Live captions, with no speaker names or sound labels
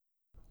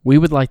we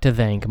would like to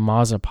thank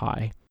Mazza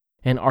Pie,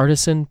 an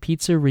artisan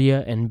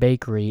pizzeria and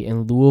bakery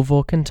in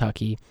Louisville,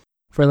 Kentucky,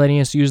 for letting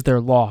us use their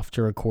loft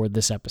to record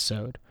this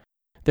episode.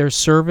 Their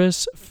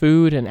service,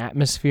 food, and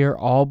atmosphere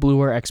all blew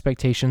our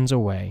expectations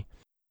away.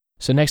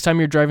 So next time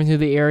you're driving through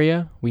the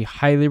area, we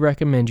highly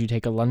recommend you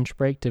take a lunch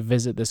break to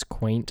visit this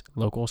quaint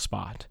local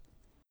spot.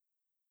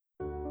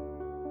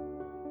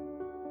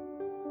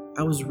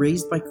 I was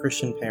raised by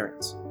Christian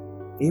parents,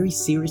 very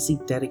seriously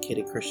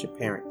dedicated Christian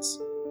parents.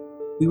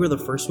 We were the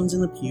first ones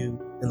in the pew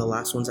and the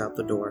last ones out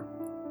the door.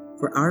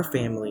 For our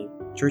family,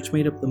 church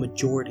made up the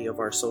majority of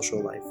our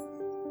social life.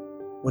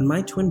 When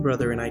my twin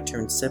brother and I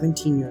turned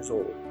 17 years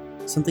old,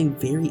 something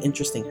very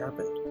interesting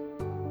happened.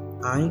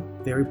 I,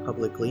 very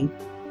publicly,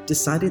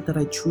 decided that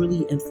I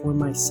truly and for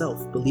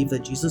myself believed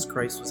that Jesus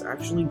Christ was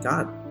actually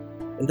God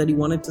and that he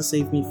wanted to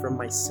save me from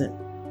my sin.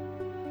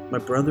 My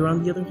brother,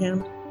 on the other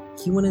hand,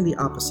 he went in the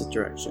opposite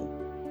direction.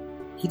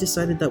 He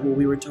decided that what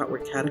we were taught were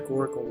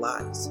categorical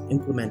lies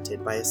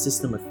implemented by a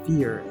system of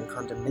fear and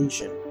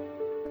condemnation.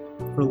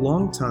 For a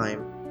long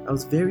time, I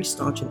was very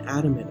staunch and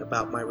adamant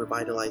about my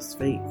revitalized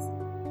faith.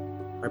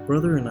 My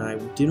brother and I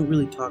didn't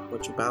really talk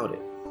much about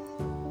it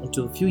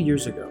until a few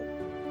years ago.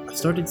 I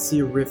started to see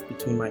a rift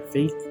between my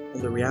faith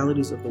and the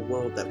realities of the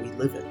world that we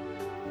live in.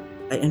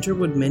 I entered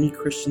what many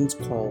Christians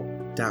call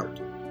doubt.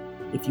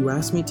 If you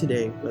ask me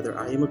today whether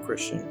I am a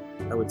Christian,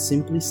 I would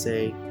simply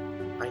say,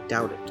 I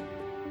doubt it.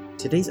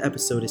 Today's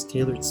episode is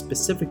tailored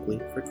specifically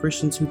for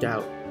Christians who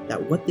doubt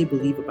that what they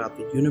believe about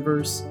the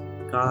universe,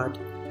 God,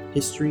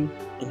 history,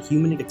 and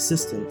human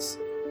existence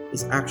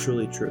is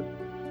actually true.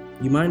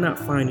 You might not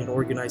find an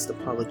organized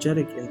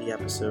apologetic in the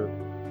episode,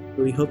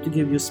 but we hope to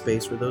give you a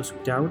space where those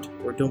who doubt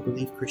or don't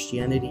believe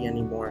Christianity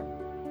anymore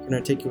can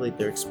articulate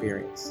their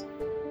experience.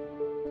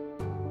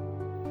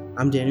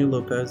 I'm Daniel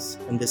Lopez,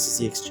 and this is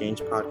the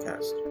Exchange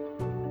Podcast.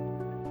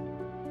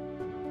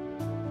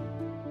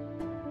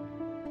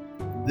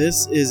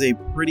 This is a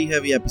pretty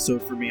heavy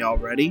episode for me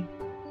already,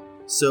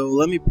 so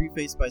let me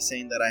preface by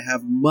saying that I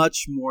have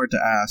much more to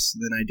ask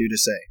than I do to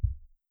say.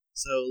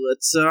 So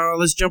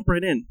let's jump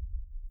right in.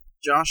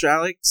 Josh,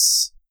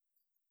 Alex,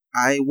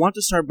 I want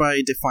to start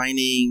by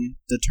defining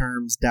the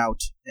terms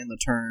doubt and the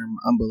term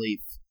unbelief.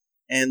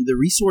 And the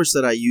resource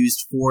that I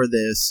used for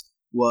this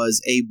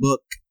was a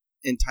book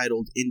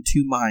entitled In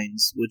Two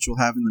Minds, which we'll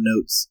have in the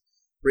notes,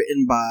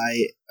 written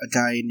by a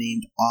guy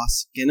named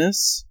Os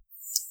Guinness.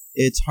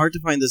 It's hard to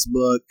find this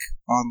book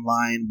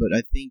online, but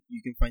I think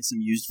you can find some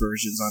used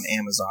versions on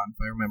Amazon, if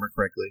I remember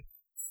correctly.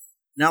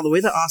 Now, the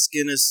way that Os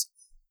Guinness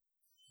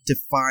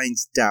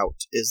defines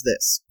doubt is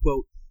this,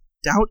 quote,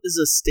 doubt is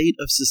a state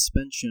of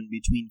suspension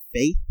between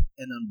faith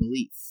and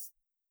unbelief.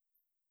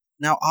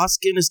 Now, Os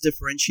Guinness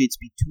differentiates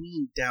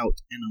between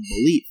doubt and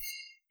unbelief,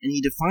 and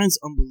he defines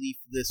unbelief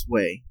this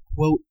way,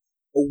 quote,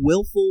 a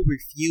willful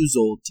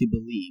refusal to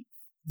believe.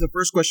 The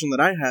first question that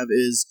I have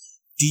is,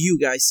 do you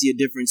guys see a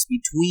difference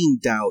between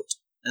doubt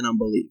and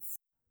unbelief?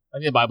 I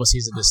think the Bible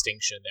sees a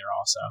distinction there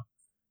also.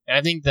 And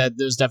I think that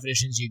those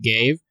definitions you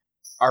gave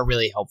are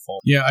really helpful.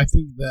 Yeah, I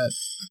think that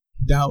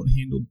doubt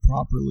handled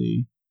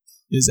properly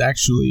is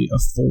actually a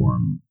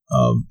form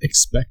of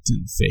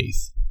expectant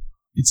faith.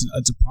 It's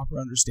a proper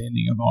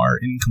understanding of our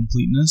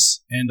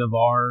incompleteness and of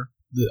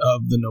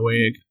the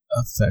Noahic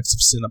effects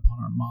of sin upon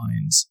our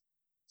minds.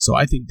 So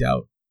I think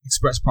doubt,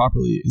 expressed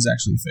properly, is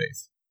actually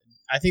faith.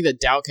 I think that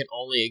doubt can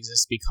only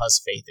exist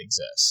because faith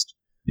exists.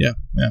 Yeah.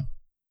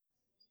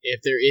 If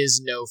there is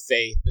no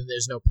faith, then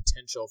there's no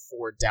potential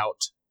for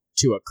doubt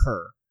to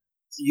occur.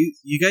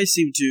 You guys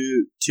seem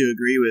to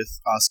agree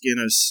with Os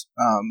Guinness.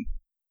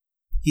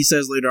 He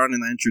says later on in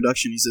the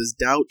introduction, he says,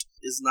 doubt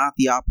is not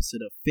the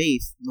opposite of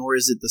faith, nor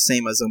is it the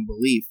same as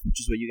unbelief,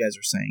 which is what you guys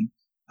are saying.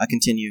 I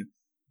continue.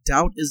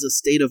 Doubt is a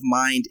state of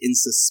mind in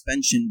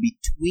suspension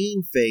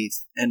between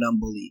faith and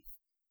unbelief,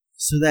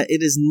 so that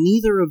it is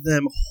neither of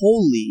them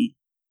wholly,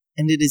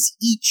 and it is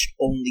each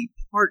only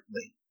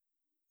partly.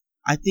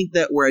 I think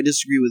that where I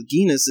disagree with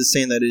Guinness is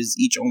saying that it is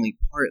each only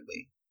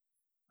partly.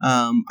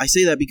 I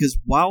say that because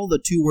while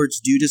the two words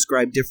do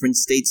describe different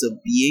states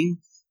of being,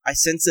 I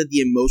sense that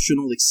the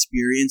emotional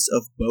experience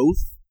of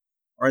both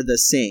are the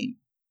same.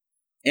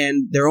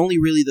 And they're only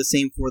really the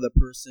same for the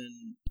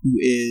person who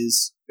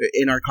is,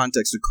 in our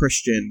context, a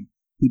Christian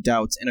who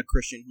doubts and a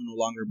Christian who no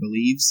longer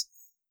believes.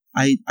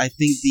 I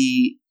think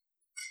the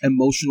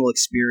emotional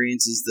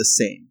experience is the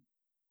same.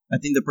 I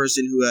think the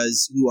person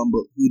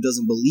who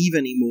doesn't believe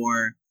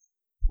anymore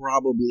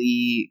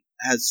probably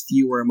has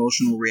fewer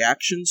emotional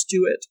reactions to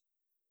it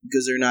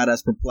because they're not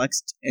as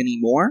perplexed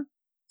anymore.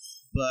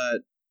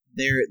 But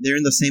they're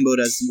in the same boat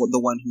as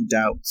the one who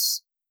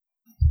doubts.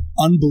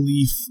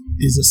 Unbelief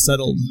is a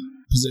settled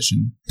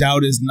position.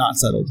 Doubt is not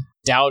settled.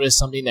 Doubt is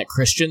something that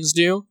Christians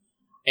do,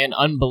 and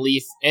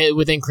unbelief,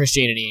 within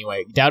Christianity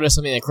anyway, doubt is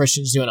something that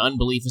Christians do, and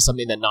unbelief is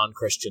something that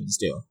non-Christians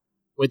do,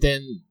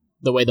 within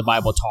the way the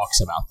Bible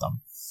talks about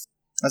them.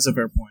 That's a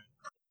fair point.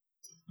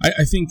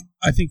 I think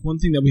one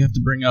thing that we have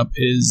to bring up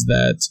is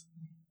that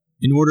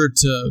in order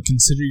to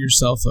consider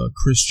yourself a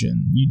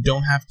Christian, you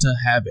don't have to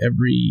have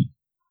every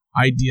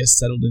idea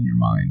settled in your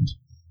mind.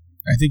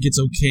 I think it's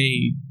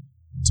okay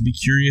to be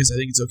curious. I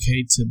think it's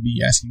okay to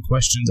be asking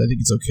questions. I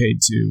think it's okay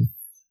to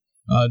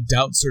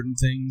doubt certain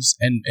things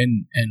and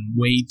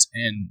wait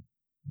and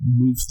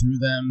move through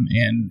them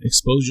and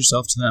expose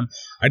yourself to them.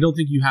 I don't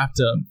think you have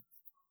to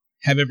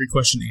have every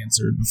question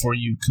answered before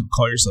you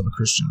call yourself a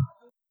Christian.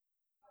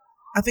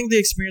 I think the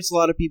experience a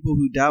lot of people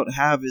who doubt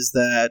have is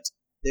that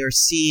they're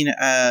seen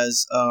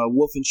as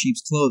wolf in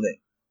sheep's clothing.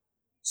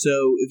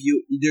 So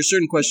there's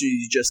certain questions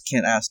you just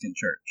can't ask in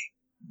church.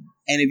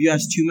 And if you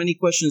ask too many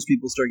questions,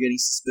 people start getting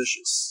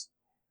suspicious.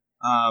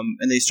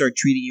 And they start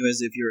treating you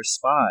as if you're a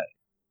spy.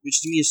 Which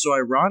to me is so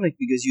ironic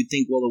because you'd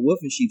think, well, the wolf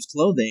in sheep's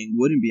clothing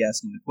wouldn't be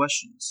asking the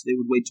questions. They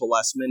would wait till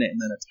last minute and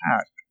then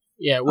attack.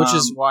 Yeah, which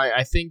is why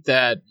I think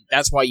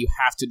that's why you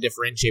have to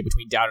differentiate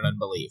between doubt and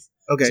unbelief.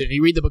 Okay. So if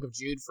you read the book of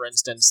Jude, for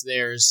instance,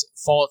 there's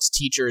false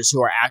teachers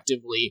who are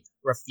actively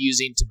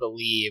refusing to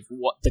believe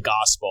the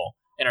gospel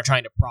and are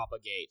trying to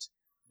propagate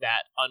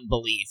that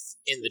unbelief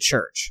in the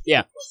church.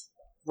 Yeah,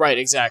 right,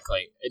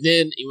 exactly. And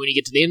then when you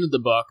get to the end of the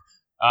book,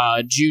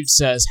 Jude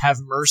says, have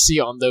mercy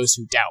on those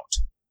who doubt.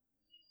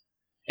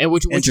 And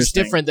which is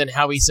different than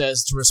how he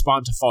says to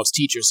respond to false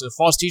teachers. So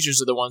false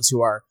teachers are the ones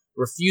who are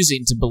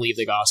refusing to believe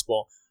the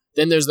gospel.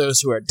 Then there's those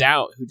who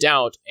doubt,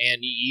 and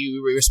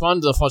you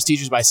respond to the false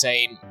teachers by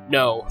saying,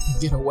 "No,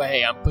 get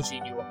away! I'm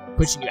pushing you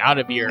out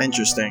of here."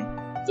 Interesting.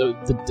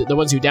 The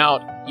ones who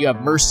doubt, you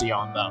have mercy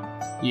on them.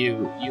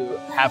 You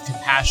have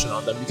compassion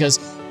on them because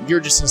you're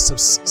just as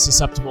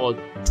susceptible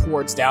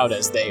towards doubt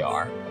as they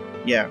are.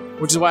 Yeah.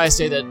 Which is why I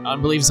say that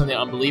unbelief is something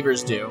that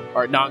unbelievers do,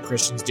 or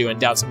non-Christians do, and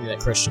doubt something that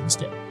Christians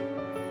do.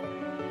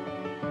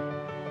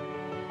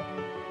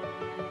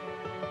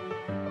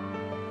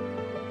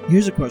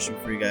 Here's a question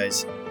for you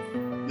guys.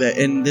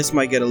 And this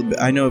might get a little bit,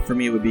 I know for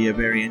me it would be a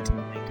very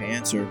intimate thing to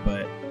answer,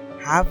 but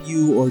have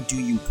you or do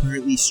you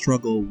currently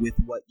struggle with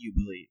what you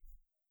believe?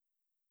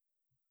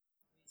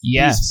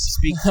 Yes.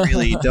 Please speak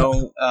freely.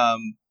 Don't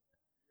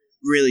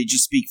really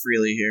just speak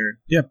freely here.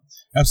 Yeah,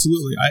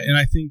 absolutely.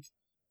 I think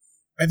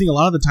a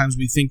lot of the times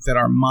we think that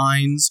our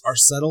minds are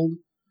settled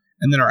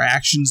and that our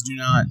actions do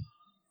not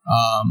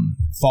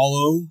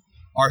follow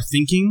our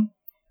thinking.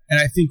 And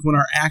I think when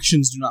our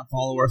actions do not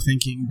follow our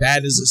thinking,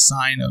 that is a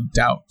sign of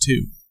doubt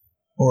too,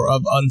 or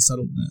of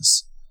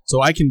unsettledness. So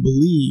I can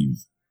believe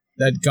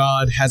that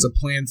God has a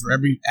plan for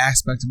every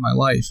aspect of my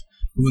life,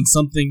 but when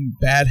something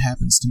bad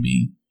happens to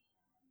me,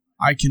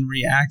 I can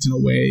react in a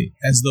way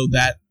as though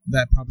that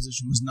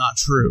proposition was not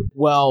true.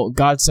 Well,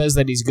 God says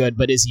that he's good,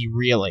 but is he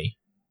really?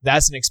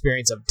 That's an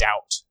experience of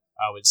doubt,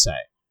 I would say.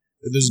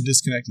 There's a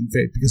disconnect in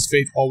faith, because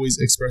faith always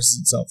expresses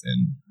itself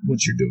in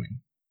what you're doing.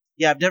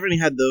 Yeah, I've definitely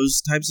had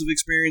those types of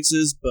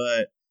experiences,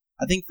 but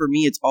I think for me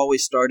it's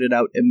always started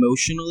out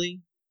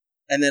emotionally,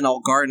 and then I'll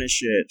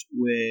garnish it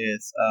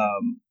with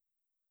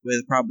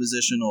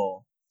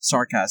propositional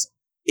sarcasm.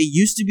 It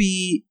used to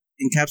be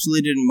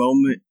encapsulated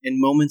in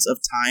moments of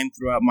time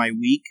throughout my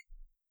week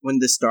when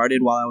this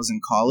started while I was in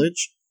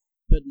college,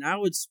 but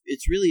now it's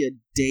really a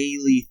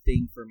daily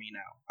thing for me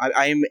now.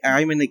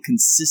 I'm in a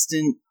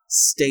consistent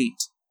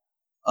state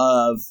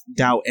of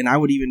doubt, and I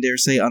would even dare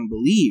say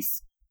unbelief,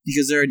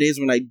 because there are days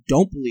when I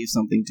don't believe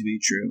something to be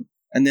true,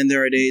 and then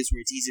there are days where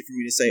it's easy for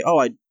me to say, "Oh,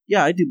 I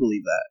do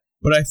believe that."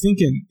 But I think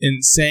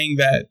in saying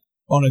that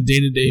on a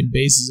day-to-day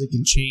basis, it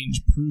can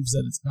change proves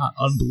that it's not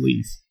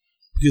unbelief.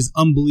 Because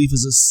unbelief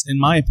in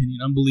my opinion,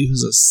 unbelief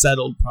is a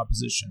settled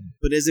proposition.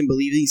 But isn't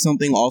believing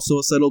something also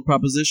a settled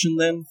proposition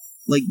then?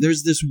 Like,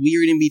 there's this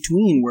weird in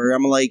between where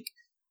I'm like...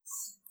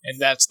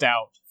 And that's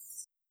doubt.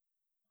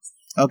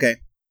 Okay,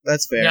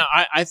 that's fair. Now,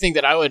 I think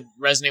that I would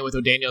resonate with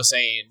what Daniel's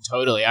saying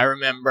totally. I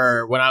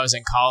remember when I was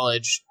in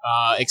college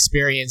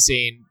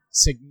experiencing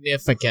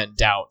significant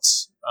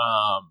doubts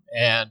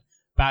and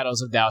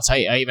battles of doubts.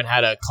 I even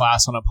had a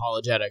class on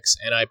apologetics,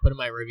 and I put in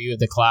my review of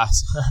the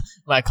class,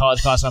 my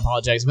college class on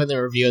apologetics, I put in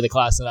the review of the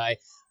class that I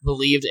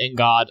believed in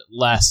God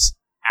less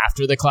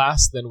after the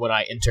class than when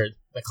I entered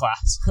the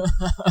class.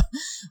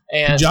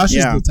 And Josh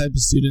is the type of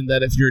student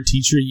that if you're a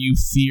teacher, you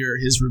fear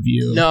his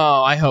review.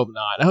 No, I hope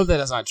not. I hope that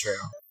that's not true.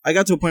 I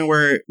got to a point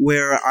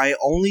where I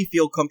only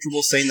feel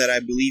comfortable saying that I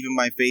believe in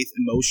my faith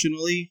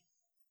emotionally,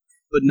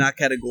 but not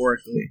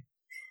categorically.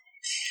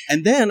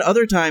 And then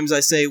other times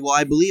I say, well,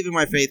 I believe in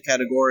my faith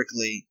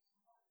categorically,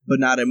 but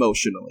not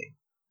emotionally.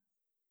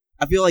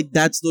 I feel like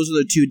those are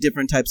the two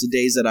different types of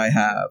days that I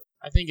have.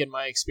 I think in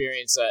my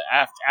experience,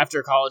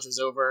 after college was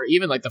over,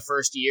 even like the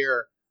first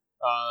year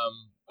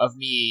of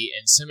me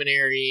in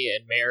seminary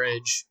and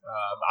marriage,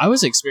 I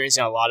was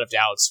experiencing a lot of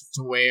doubts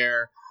to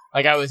where,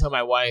 like, I would tell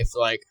my wife,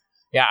 like,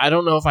 yeah, I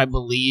don't know if I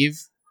believe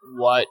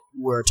what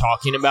we're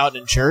talking about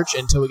in church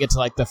until we get to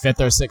like the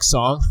fifth or sixth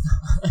song.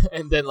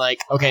 And then like,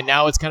 okay,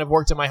 now it's kind of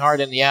worked in my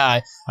heart, and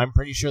yeah, I'm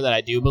pretty sure that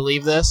I do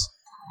believe this,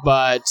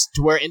 but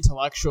to where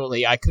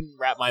intellectually I couldn't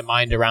wrap my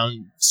mind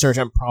around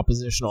certain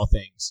propositional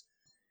things.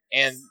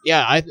 And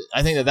yeah, I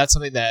think that that's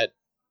something that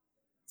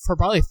for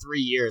probably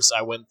 3 years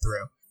I went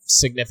through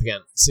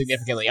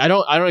significantly. I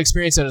don't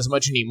experience it as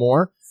much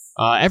anymore.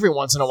 Every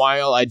once in a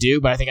while I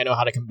do, but I think I know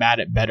how to combat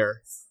it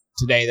better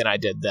today than I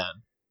did then.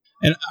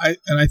 And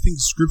I think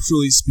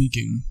scripturally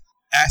speaking,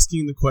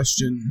 asking the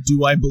question,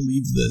 do I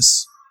believe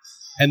this?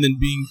 And then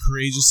being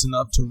courageous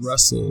enough to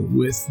wrestle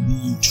with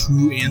the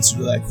true answer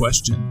to that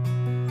question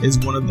is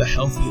one of the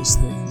healthiest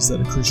things that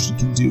a Christian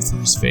can do for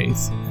his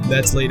faith.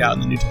 That's laid out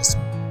in the New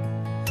Testament.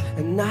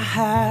 And I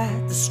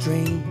had the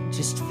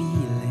strangest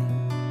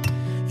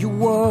feeling. Your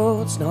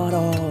world's not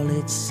all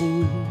it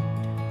seemed.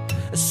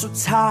 So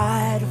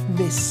tired of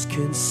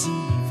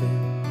misconceiving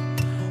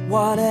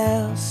what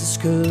else this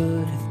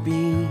could have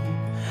been.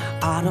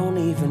 I don't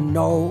even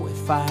know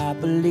if I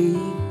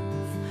believe.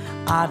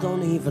 I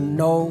don't even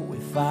know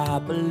if I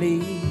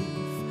believe.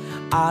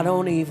 I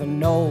don't even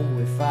know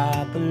if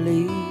I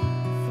believe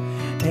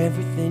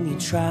everything you're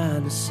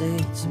trying to say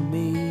to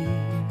me.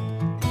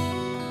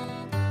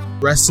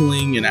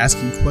 Wrestling and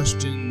asking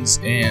questions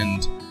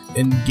and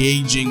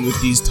engaging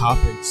with these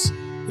topics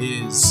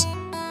is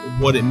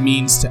what it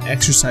means to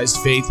exercise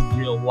faith in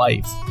real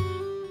life.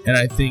 And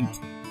I think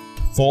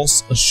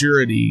false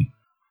assurity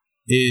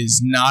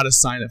is not a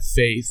sign of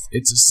faith,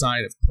 it's a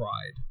sign of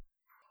pride.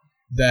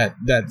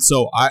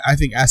 So I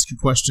think ask your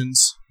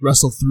questions,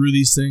 wrestle through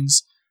these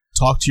things,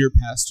 talk to your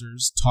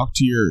pastors, talk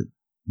to your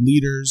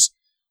leaders,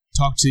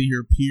 talk to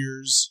your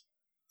peers.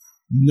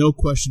 No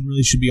question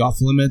really should be off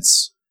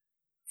limits,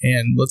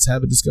 and let's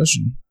have a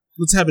discussion.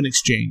 Let's have an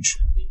exchange.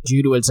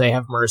 Jude would say,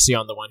 have mercy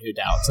on the one who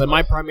doubts. So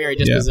my primary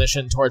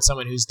disposition towards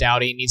someone who's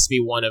doubting needs to be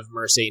one of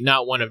mercy,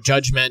 not one of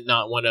judgment,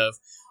 not one of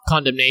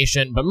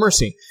condemnation, but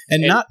mercy.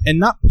 And not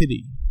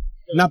pity.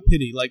 Not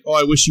pity, like, oh,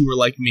 I wish you were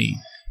like me.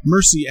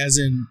 Mercy as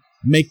in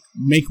make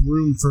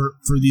room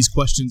for these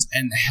questions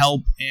and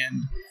help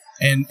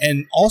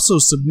and also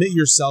submit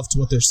yourself to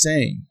what they're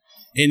saying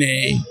in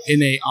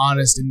a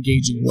honest,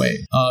 engaging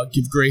way.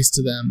 Give grace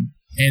to them,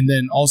 and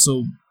then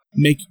also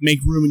make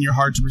room in your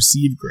heart to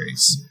receive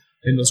grace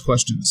in those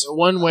questions.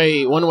 One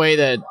way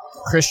that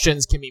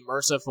Christians can be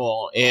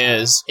merciful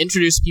is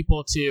introduce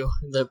people to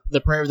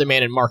the prayer of the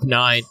man in Mark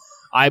 9.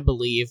 I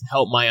believe,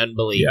 help my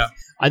unbelief.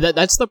 Yeah.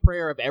 That's the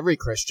prayer of every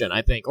Christian,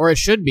 I think, or it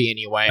should be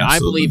anyway. Absolutely. I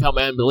believe, help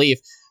my unbelief.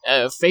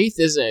 Faith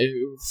is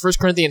 1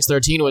 Corinthians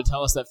 13 would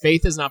tell us that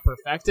faith is not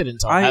perfected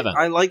until heaven.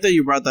 I like that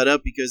you brought that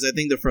up, because I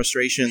think the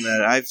frustration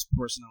that I've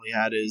personally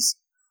had is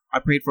I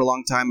prayed for a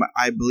long time,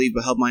 I believe,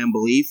 but help my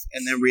unbelief,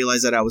 and then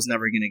realized that I was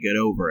never going to get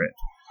over it.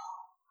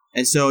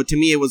 And so to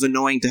me, it was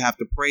annoying to have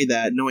to pray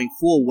that, knowing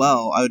full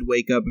well I would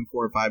wake up in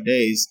 4 or 5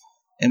 days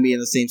and be in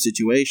the same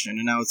situation.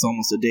 And now it's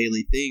almost a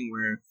daily thing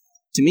where,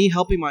 to me,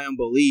 helping my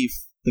unbelief,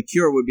 the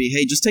cure would be,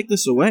 hey, just take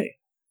this away.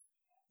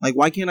 Like,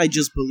 why can't I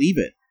just believe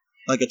it?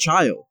 Like a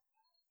child.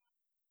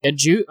 And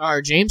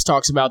James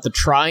talks about the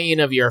trying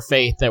of your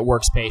faith that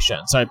works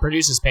patience. So it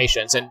produces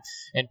patience, and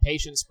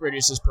patience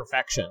produces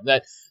perfection.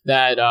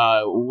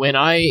 That when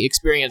I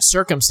experience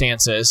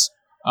circumstances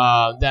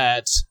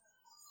that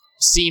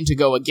seem to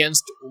go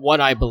against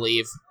what I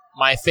believe,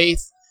 my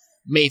faith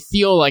may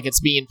feel like it's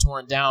being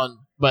torn down,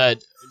 but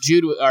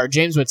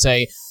James would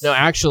say, no,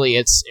 actually,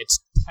 it's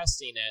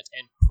testing it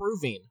and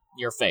proving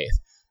your faith.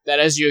 That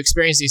as you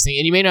experience these things,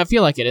 and you may not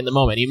feel like it in the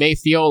moment, you may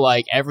feel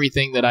like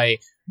everything that I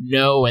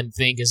know and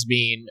think is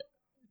being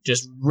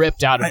just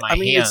ripped out of my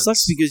hands. It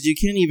sucks because you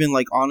can't even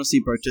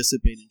honestly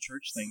participate in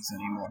church things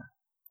anymore.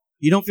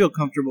 You don't feel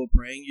comfortable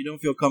praying. You don't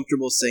feel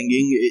comfortable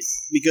singing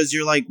because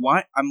you're like,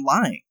 why? I'm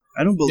lying.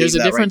 I don't believe that.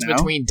 There's a difference right now.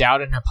 between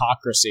doubt and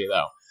hypocrisy,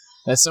 though.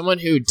 That someone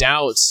who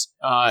doubts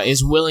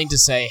is willing to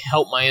say,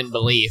 help my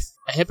unbelief.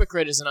 A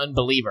hypocrite is an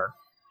unbeliever.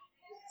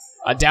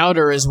 A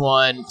doubter is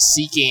one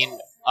seeking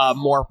a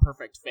more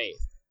perfect faith.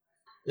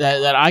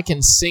 That I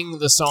can sing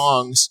the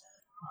songs,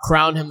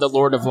 crown him the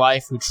Lord of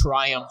life who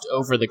triumphed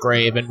over the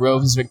grave and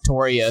rose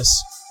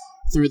victorious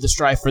through the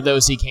strife for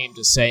those he came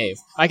to save.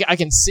 I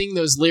can sing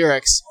those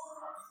lyrics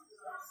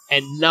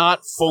and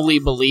not fully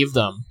believe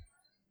them,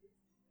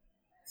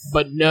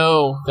 but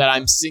know that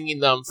I'm singing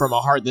them from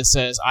a heart that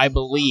says, I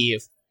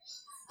believe,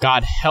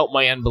 God, help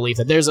my unbelief.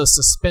 That there's a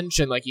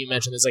suspension, like you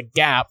mentioned, there's a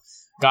gap.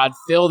 God,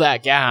 fill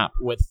that gap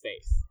with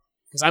faith,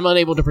 because I'm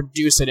unable to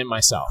produce it in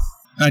myself.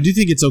 And I do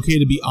think it's okay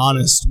to be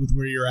honest with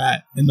where you're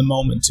at in the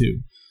moment,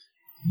 too.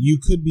 You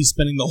could be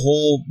spending the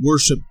whole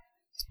worship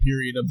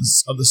period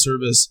of the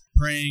service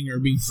praying or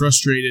being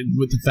frustrated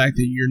with the fact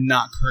that you're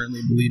not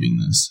currently believing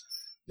this.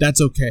 That's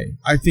okay.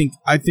 I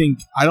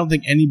don't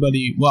think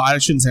anybody, well, I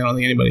shouldn't say I don't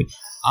think anybody,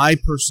 I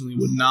personally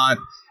would not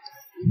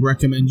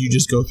recommend you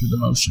just go through the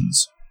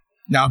motions.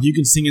 Now, if you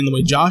can sing in the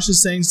way Josh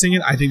is saying sing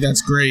it, I think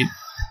that's great,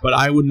 but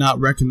I would not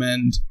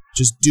recommend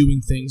just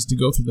doing things to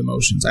go through the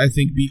motions. I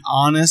think be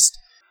honest,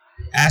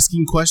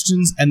 asking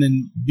questions, and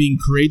then being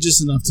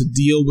courageous enough to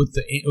deal with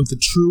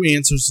the true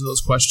answers to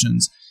those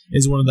questions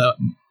is one of the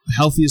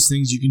healthiest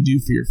things you can do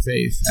for your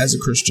faith as a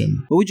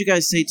Christian. What would you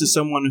guys say to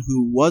someone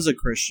who was a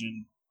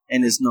Christian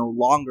and is no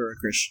longer a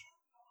Christian?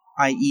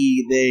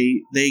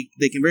 I.e.,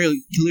 they can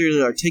very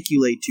clearly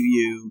articulate to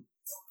you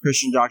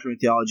Christian doctrine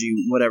and theology,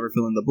 whatever,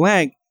 fill in the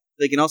blank.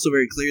 They can also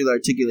very clearly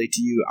articulate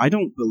to you, I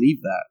don't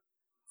believe that.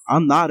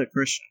 I'm not a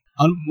Christian.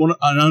 An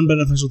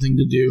unbeneficial thing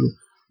to do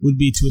would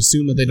be to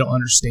assume that they don't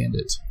understand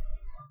it.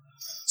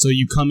 So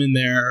you come in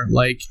there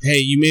like, hey,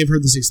 you may have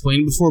heard this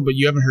explained before, but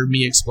you haven't heard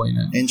me explain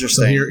it.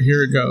 Interesting. So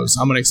here it goes.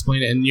 I'm going to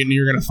explain it, and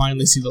you're going to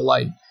finally see the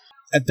light.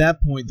 At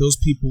that point, those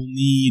people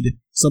need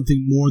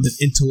something more than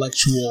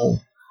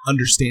intellectual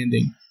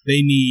understanding.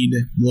 They need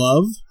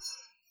love.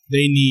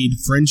 They need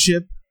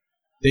friendship.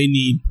 They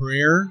need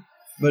prayer.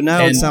 But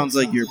now it sounds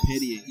like you're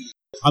pitying.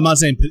 I'm not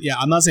saying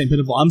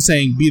pitiful. I'm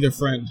saying be their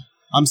friend.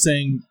 I'm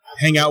saying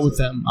hang out with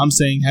them. I'm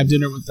saying have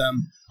dinner with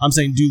them. I'm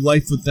saying do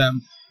life with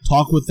them.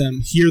 Talk with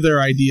them, hear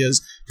their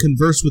ideas,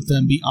 converse with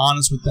them, be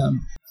honest with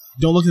them.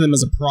 Don't look at them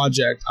as a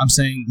project. I'm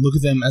saying look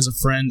at them as a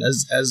friend,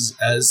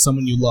 as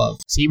someone you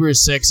love.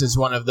 Hebrews 6 is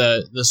one of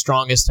the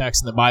strongest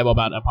texts in the Bible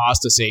about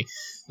apostasy.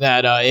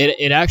 That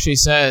it actually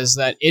says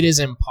that it is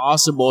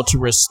impossible to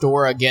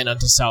restore again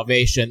unto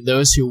salvation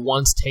those who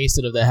once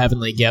tasted of the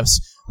heavenly gifts,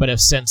 but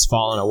have since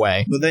fallen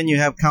away. But then you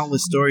have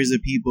countless stories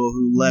of people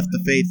who left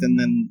the faith and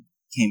then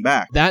came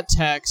back. That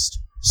text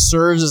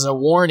serves as a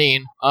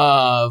warning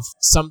of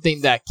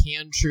something that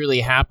can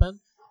truly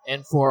happen.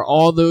 And for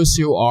all those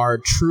who are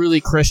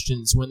truly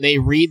Christians, when they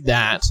read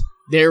that,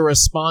 their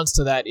response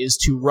to that is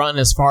to run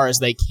as far as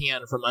they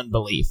can from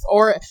unbelief,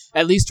 or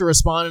at least to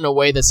respond in a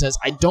way that says,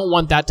 I don't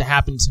want that to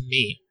happen to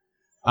me.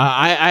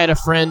 I had a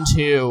friend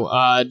who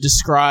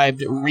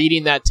described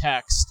reading that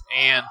text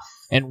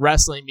and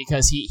wrestling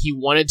because he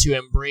wanted to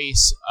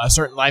embrace a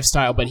certain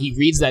lifestyle, but he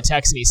reads that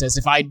text and he says,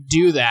 if I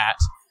do that,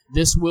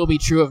 this will be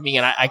true of me,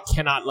 and I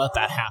cannot let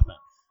that happen.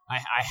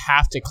 I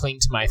have to cling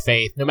to my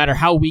faith. No matter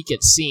how weak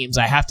it seems,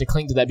 I have to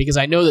cling to that because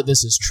I know that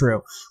this is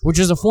true, which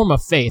is a form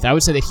of faith. I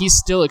would say that he's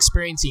still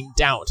experiencing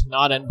doubt,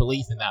 not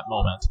unbelief in that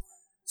moment.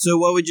 So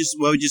what would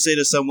you say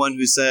to someone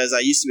who says, I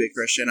used to be a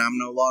Christian, I'm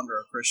no longer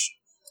a Christian?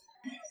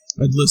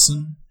 I'd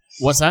listen.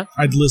 What's that?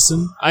 I'd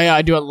listen.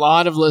 I do a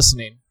lot of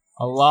listening,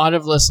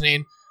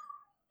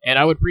 and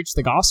I would preach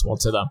the gospel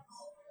to them.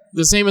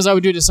 The same as I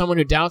would do to someone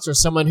who doubts or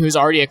someone who's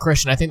already a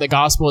Christian. I think the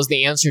gospel is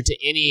the answer to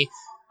any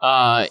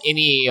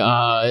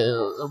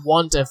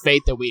want of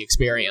faith that we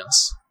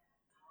experience,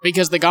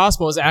 because the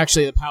gospel is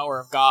actually the power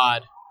of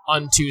God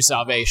unto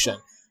salvation.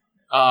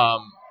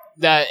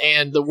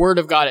 And the word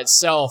of God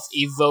itself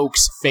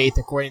evokes faith,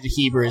 according to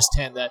Hebrews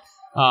 10. That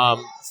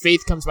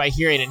faith comes by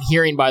hearing, and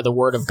hearing by the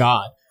word of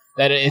God.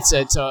 That it's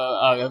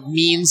a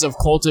means of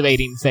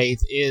cultivating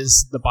faith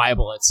is the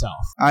Bible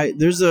itself.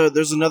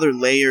 There's another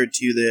layer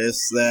to this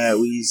that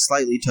we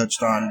slightly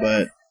touched on,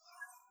 but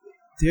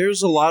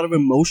there's a lot of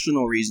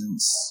emotional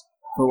reasons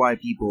for why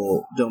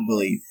people don't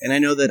believe, and I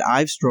know that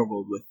I've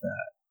struggled with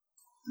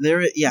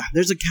that.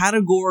 There's a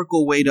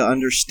categorical way to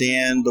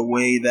understand the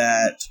way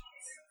that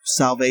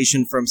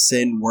salvation from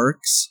sin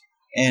works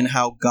and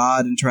how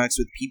God interacts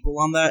with people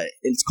on that.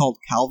 It's called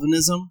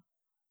Calvinism.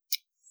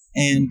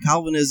 And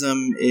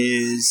Calvinism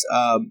is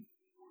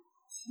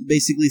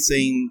basically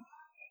saying,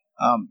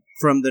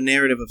 from the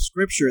narrative of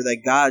Scripture,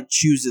 that God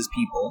chooses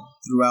people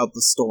throughout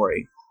the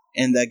story,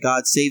 and that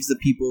God saves the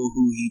people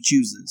who He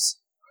chooses.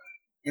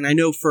 And I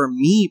know for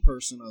me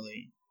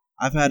personally,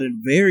 I've had a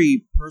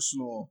very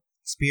personal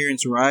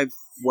experience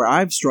where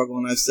I've struggled,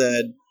 and I've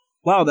said,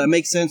 wow, that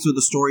makes sense with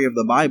the story of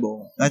the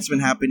Bible. That's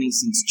been happening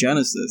since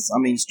Genesis. I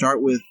mean,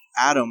 start with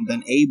Adam,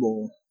 then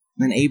Abel,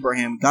 then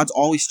Abraham. God's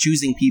always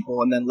choosing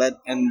people and then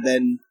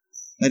letting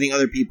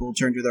other people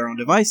turn to their own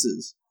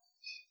devices.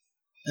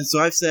 And so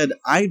I've said,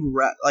 I've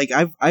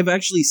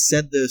actually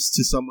said this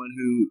to someone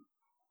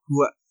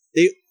who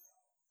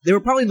they were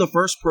probably the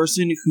first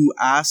person who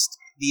asked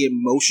the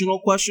emotional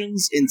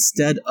questions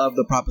instead of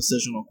the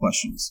propositional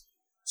questions.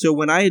 So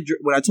when I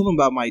told them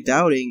about my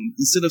doubting,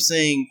 instead of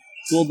saying,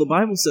 well, the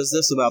Bible says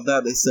this about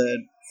that, they said,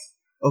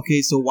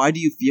 okay, so why do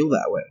you feel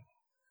that way?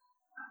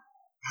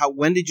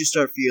 When did you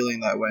start feeling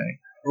that way?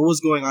 What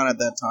was going on at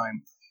that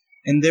time?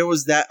 And there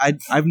was that.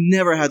 I've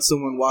never had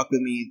someone walk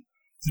with me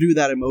through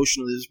that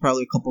emotionally. This was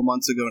probably a couple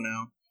months ago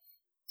now.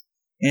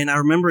 And I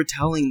remember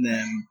telling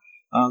them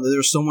that there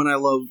was someone I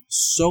loved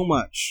so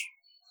much,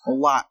 a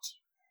lot.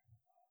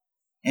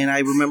 And I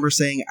remember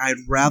saying,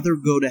 I'd rather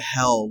go to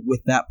hell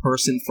with that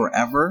person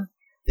forever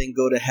than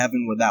go to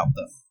heaven without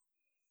them.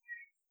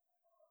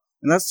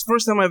 And that's the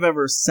first time I've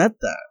ever said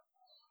that.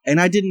 And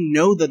I didn't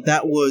know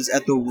that was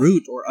at the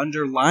root or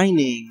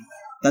underlining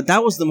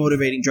that was the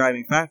motivating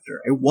driving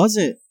factor. It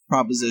wasn't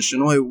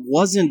propositional. It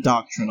wasn't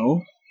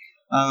doctrinal.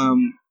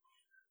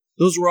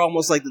 Those were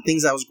almost like the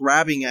things I was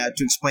grabbing at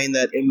to explain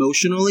that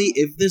emotionally,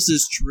 if this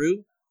is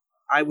true,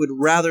 I would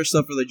rather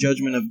suffer the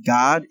judgment of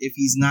God if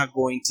He's not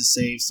going to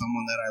save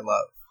someone that I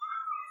love.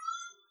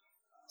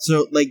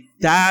 So, like,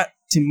 that,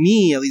 to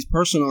me, at least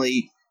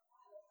personally,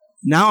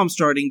 now I'm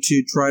starting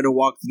to try to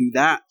walk through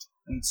that.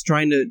 And it's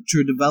trying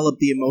to develop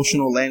the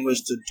emotional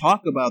language to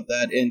talk about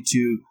that and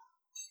to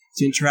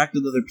interact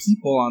with other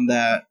people on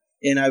that.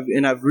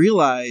 And I've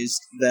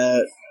realized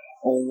that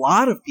a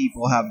lot of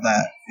people have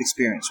that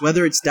experience,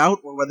 whether it's doubt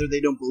or whether they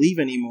don't believe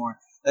anymore,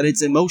 that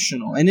it's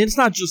emotional. And it's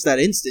not just that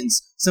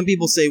instance. Some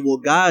people say, well,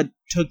 God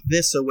took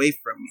this away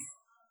from me.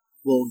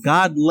 Well,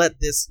 God let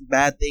this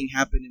bad thing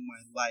happen in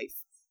my life.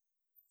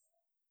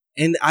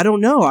 And I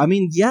don't know. I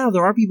mean, yeah,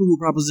 there are people who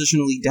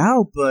propositionally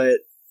doubt, but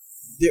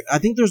I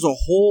think there's a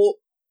whole,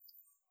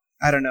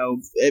 I don't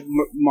know,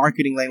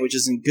 marketing language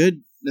isn't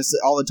good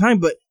all the time,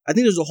 but I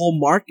think there's a whole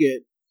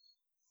market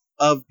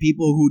of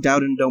people who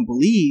doubt and don't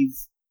believe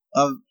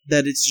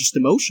that it's just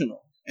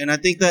emotional. And I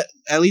think that,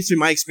 at least in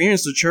my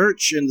experience, the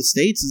church in the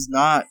States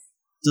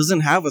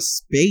doesn't have a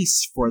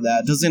space for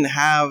that, doesn't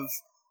have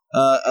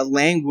a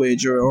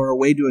language or a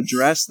way to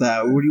address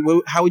that.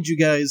 What do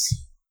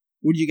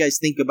you guys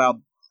think about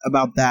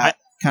that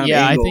kind of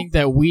angle? I think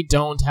that we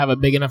don't have a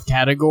big enough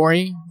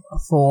category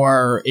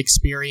for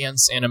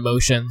experience and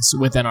emotions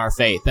within our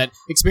faith. That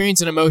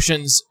experience and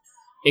emotions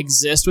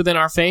exist within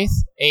our faith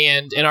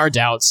and in our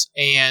doubts,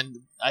 and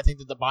I think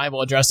that the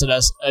Bible addresses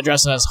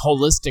us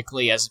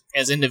holistically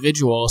as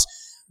individuals,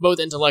 both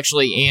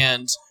intellectually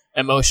and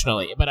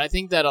emotionally. But I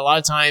think that a lot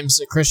of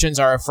times Christians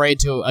are afraid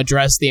to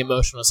address the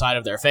emotional side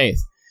of their faith.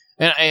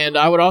 And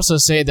I would also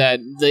say that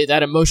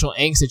that emotional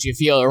angst that you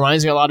feel, it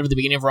reminds me a lot of the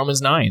beginning of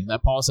Romans 9,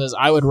 that Paul says,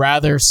 I would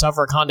rather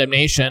suffer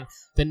condemnation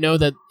than know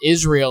that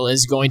Israel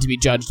is going to be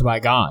judged by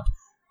God.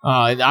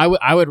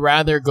 I would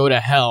rather go to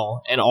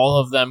hell and all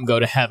of them go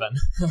to heaven.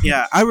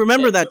 Yeah, I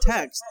remember that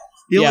text.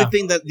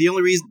 The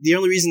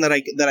only reason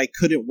that I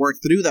couldn't work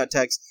through that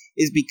text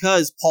is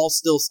because Paul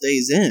still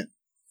stays in.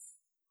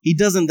 He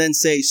doesn't then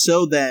say,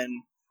 so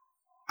then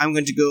I'm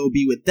going to go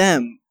be with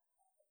them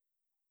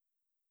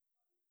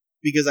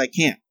because I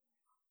can't.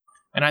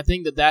 And I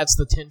think that that's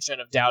the tension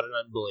of doubt and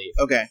unbelief.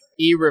 Okay.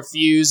 He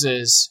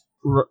refuses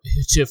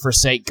to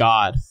forsake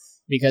God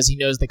because he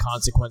knows the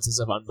consequences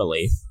of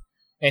unbelief.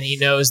 And he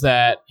knows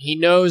that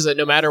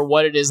no matter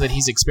what it is that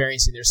he's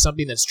experiencing, there's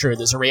something that's true.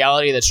 There's a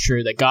reality that's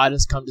true, that God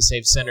has come to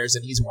save sinners,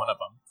 and he's one of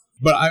them.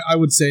 But I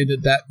would say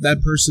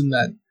that person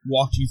that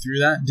walked you through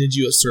that did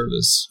you a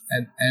service.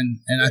 And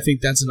I think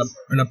that's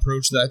an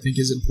approach that I think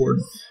is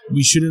important.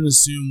 We shouldn't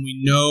assume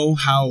we know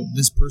how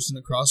this person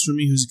across from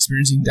me who's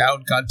experiencing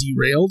doubt got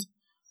derailed,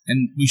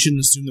 and we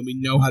shouldn't assume that we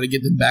know how to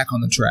get them back on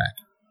the track.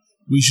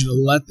 We should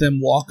let them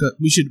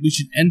we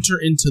should enter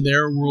into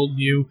their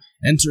worldview,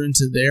 enter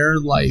into their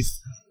life,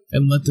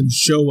 and let them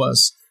show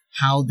us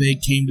how they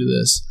came to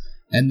this.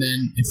 And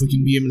then if we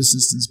can be of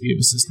assistance, be of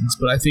assistance.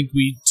 But I think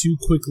we too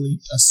quickly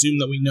assume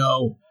that we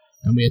know,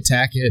 and we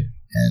attack it,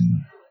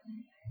 and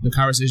the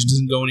conversation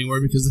doesn't go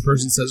anywhere because the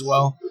person says,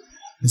 well,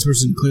 this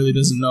person clearly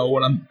doesn't know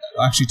what I'm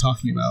actually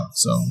talking about.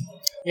 So,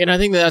 and I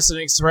think that's an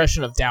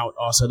expression of doubt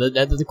also.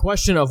 The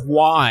question of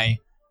why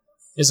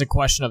is a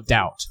question of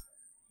doubt.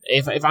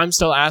 If I'm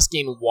still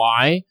asking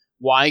why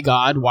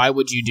God, why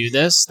would you do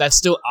this? That's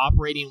still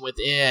operating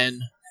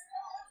within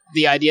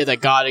the idea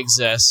that God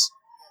exists,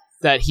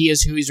 that he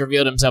is who he's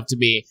revealed himself to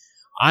be.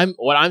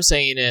 What I'm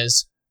saying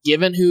is,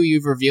 given who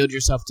you've revealed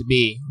yourself to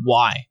be,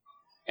 why?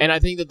 And I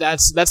think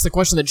that's the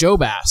question that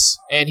Job asks,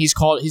 and he's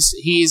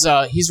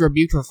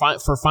rebuked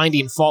for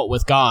finding fault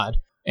with God.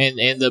 And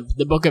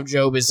the book of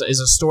Job is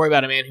a story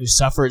about a man who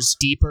suffers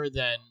deeper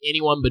than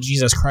anyone but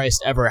Jesus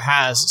Christ ever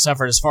has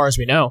suffered, as far as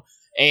we know.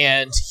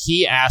 And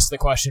he asks the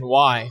question,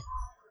 why?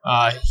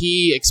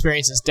 He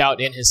experiences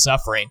doubt in his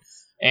suffering.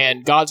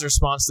 And God's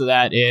response to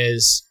that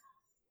is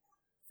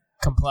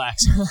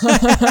complex.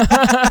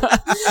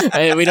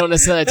 And we don't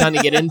necessarily have time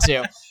to get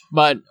into.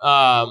 But,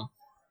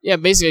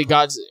 basically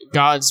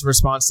God's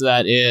response to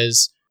that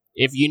is,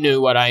 if you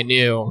knew what I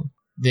knew,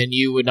 then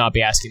you would not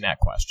be asking that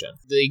question.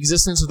 The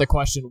existence of the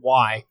question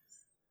why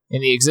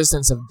and the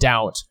existence of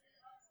doubt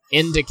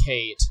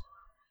indicate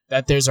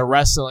that there's a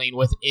wrestling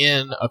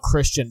within a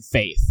Christian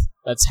faith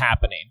that's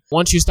happening.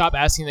 Once you stop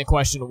asking the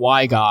question,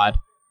 why God,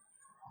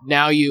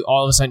 now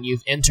all of a sudden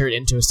you've entered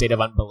into a state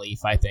of unbelief,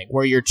 I think,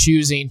 where you're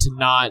choosing to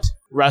not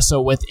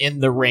wrestle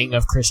within the ring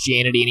of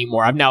Christianity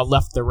anymore. I've now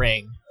left the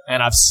ring,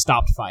 and I've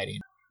stopped fighting.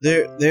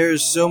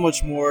 There's so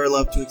much more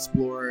left to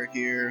explore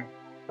here.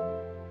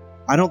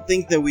 I don't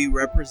think that we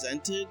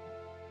represented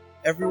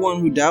everyone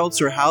who doubts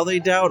or how they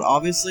doubt.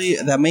 Obviously,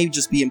 that may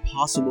just be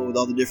impossible with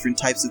all the different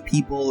types of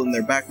people and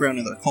their background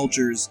and their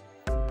cultures.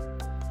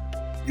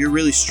 If you're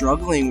really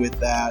struggling with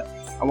that,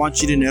 I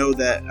want you to know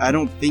that I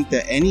don't think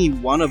that any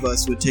one of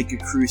us would take a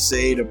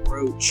crusade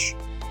approach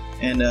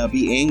and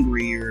be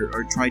angry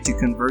or try to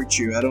convert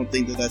you. I don't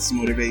think that that's the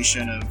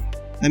motivation of...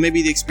 That may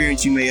be the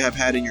experience you may have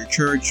had in your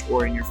church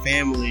or in your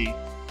family,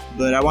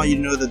 but I want you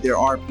to know that there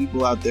are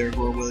people out there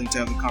who are willing to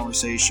have a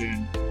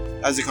conversation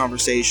as a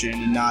conversation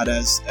and not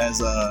as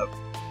a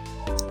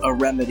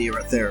remedy or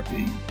a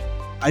therapy.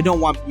 I don't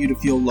want you to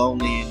feel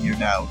lonely in your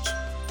doubt.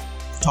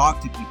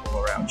 Talk to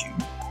people around you.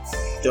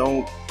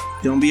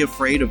 Don't be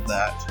afraid of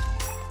that.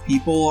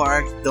 People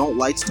don't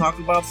like to talk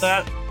about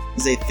that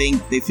because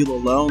they feel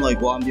alone,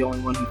 like, well, I'm the only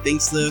one who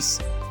thinks this.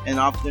 And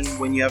often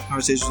when you have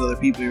conversations with other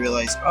people, you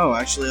realize, oh,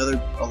 actually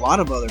a lot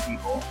of other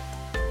people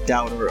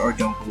doubt or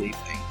don't believe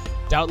things.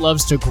 Doubt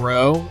loves to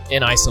grow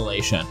in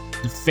isolation.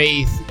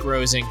 Faith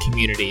grows in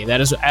community.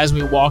 That is, as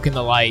we walk in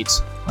the light,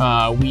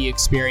 we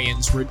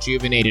experience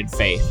rejuvenated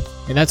faith.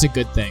 And that's a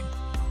good thing.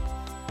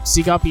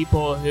 Seek out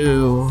people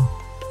who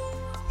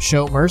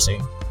show mercy.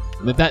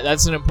 But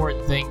that's an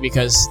important thing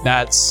because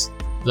that's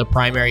the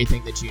primary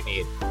thing that you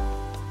need.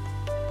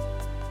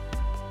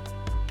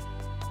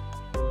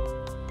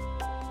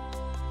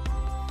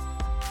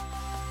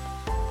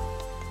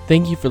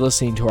 Thank you for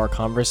listening to our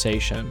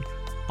conversation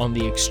on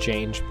the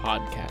Exchange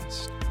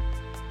Podcast.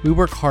 We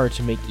work hard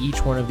to make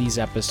each one of these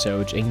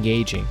episodes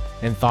engaging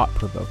and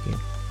thought-provoking.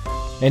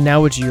 And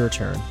now it's your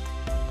turn.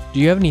 Do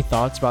you have any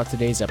thoughts about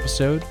today's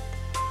episode?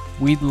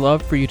 We'd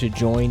love for you to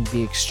join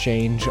the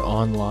Exchange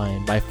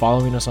online by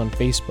following us on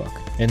Facebook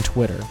and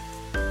Twitter.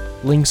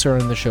 Links are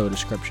in the show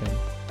description.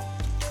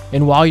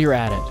 And while you're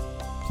at it,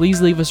 please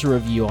leave us a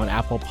review on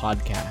Apple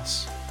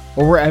Podcasts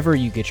or wherever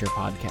you get your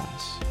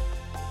podcasts.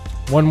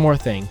 One more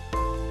thing.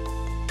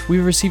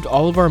 We've received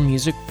all of our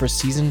music for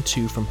Season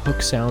 2 from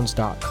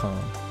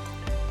hooksounds.com.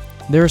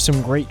 There are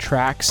some great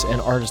tracks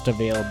and artists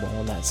available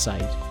on that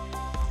site.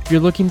 If you're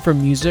looking for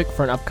music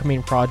for an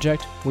upcoming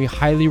project, we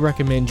highly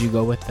recommend you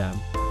go with them.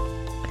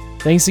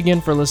 Thanks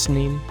again for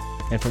listening,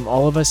 and from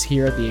all of us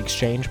here at the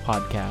Exchange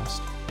Podcast,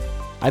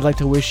 I'd like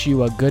to wish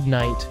you a good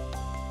night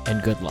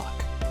and good luck.